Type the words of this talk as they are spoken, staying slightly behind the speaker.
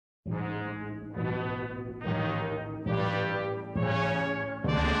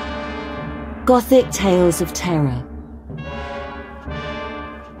Gothic Tales of Terror.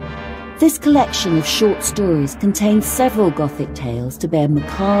 This collection of short stories contains several Gothic tales to bear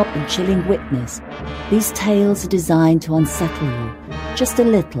macabre and chilling witness. These tales are designed to unsettle you, just a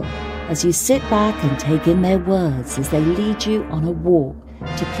little, as you sit back and take in their words as they lead you on a walk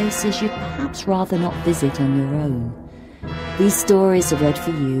to places you'd perhaps rather not visit on your own. These stories are read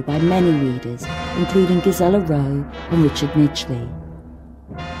for you by many readers, including Ghizela, Rowe and Richard Mitchley.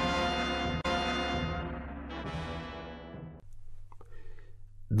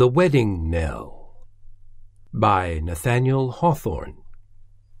 The Wedding Knell by Nathaniel Hawthorne.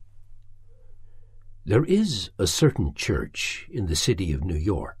 There is a certain church in the city of New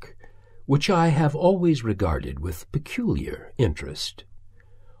York which I have always regarded with peculiar interest,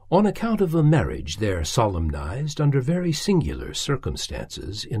 on account of a marriage there solemnized under very singular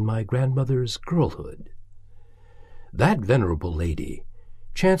circumstances in my grandmother's girlhood. That venerable lady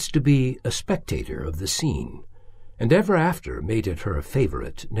chanced to be a spectator of the scene, and ever after made it her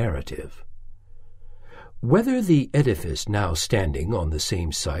favorite narrative. Whether the edifice now standing on the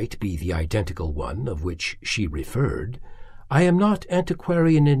same site be the identical one of which she referred, I am not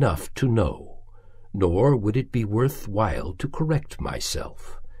antiquarian enough to know, nor would it be worth while to correct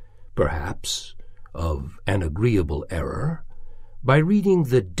myself, perhaps of an agreeable error, by reading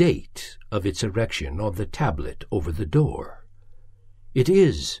the date of its erection on the tablet over the door. It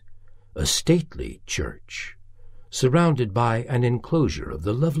is a stately church, surrounded by an enclosure of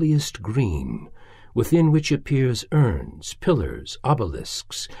the loveliest green, within which appears urns, pillars,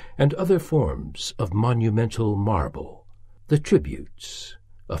 obelisks, and other forms of monumental marble, the tributes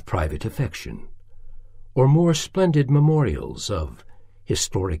of private affection, or more splendid memorials of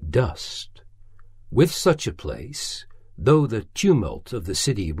historic dust. With such a place, though the tumult of the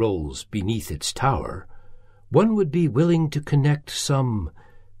city rolls beneath its tower, one would be willing to connect some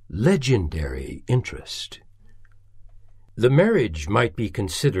legendary interest. The marriage might be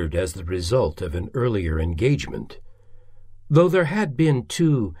considered as the result of an earlier engagement, though there had been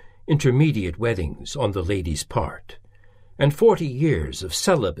 2 intermediate weddings on the lady's part, and 40 years of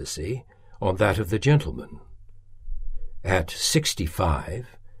celibacy on that of the gentleman. At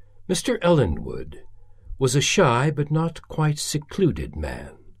 65, Mr. Ellenwood was a shy but not quite secluded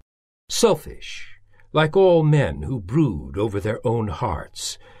man, selfish, like all men who brood over their own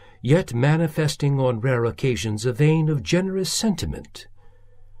hearts, yet manifesting on rare occasions a vein of generous sentiment.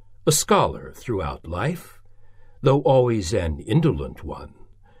 A scholar throughout life, though always an indolent one,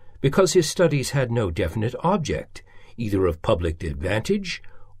 because his studies had no definite object, either of public advantage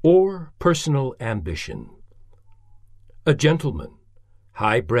or personal ambition. A gentleman,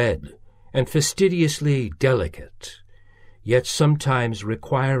 high-bred and fastidiously delicate, yet sometimes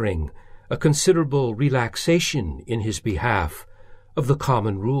requiring a considerable relaxation in his behalf of the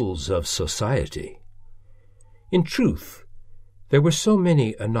common rules of society. In truth, there were so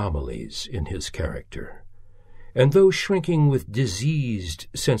many anomalies in his character, and though shrinking with diseased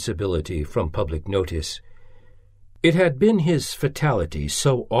sensibility from public notice, it had been his fatality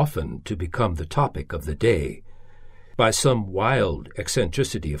so often to become the topic of the day by some wild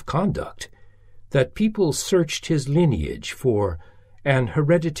eccentricity of conduct that people searched his lineage for an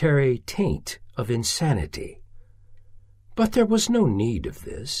hereditary taint of insanity. But there was no need of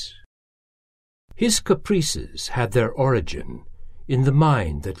this. His caprices had their origin in the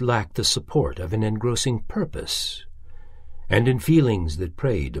mind that lacked the support of an engrossing purpose, and in feelings that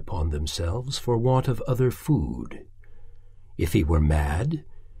preyed upon themselves for want of other food. If he were mad,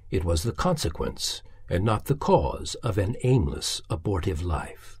 it was the consequence, and not the cause, of an aimless, abortive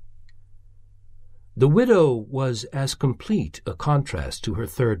life. The widow was as complete a contrast to her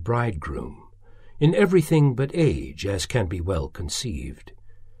third bridegroom, in everything but age, as can be well conceived.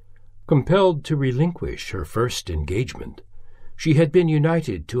 Compelled to relinquish her first engagement, she had been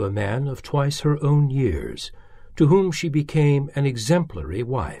united to a man of twice her own years, to whom she became an exemplary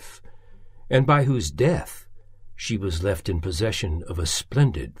wife, and by whose death she was left in possession of a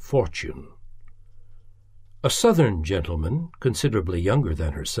splendid fortune. A Southern gentleman, considerably younger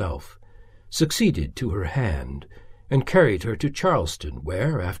than herself, succeeded to her hand, and carried her to Charleston,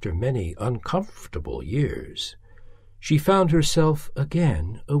 where, after many uncomfortable years, she found herself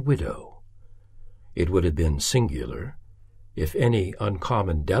again a widow. It would have been singular if any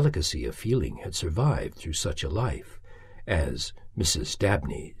uncommon delicacy of feeling had survived through such a life as Mrs.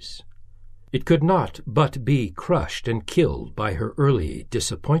 Dabney's. It could not but be crushed and killed by her early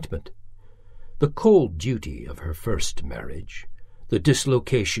disappointment. The cold duty of her first marriage, the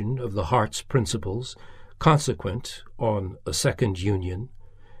dislocation of the heart's principles consequent on a second union,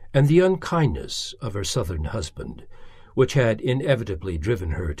 and the unkindness of her southern husband, which had inevitably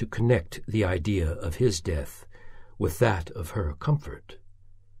driven her to connect the idea of his death with that of her comfort.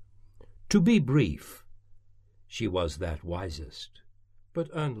 To be brief, she was that wisest but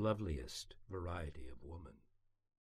unloveliest variety of woman.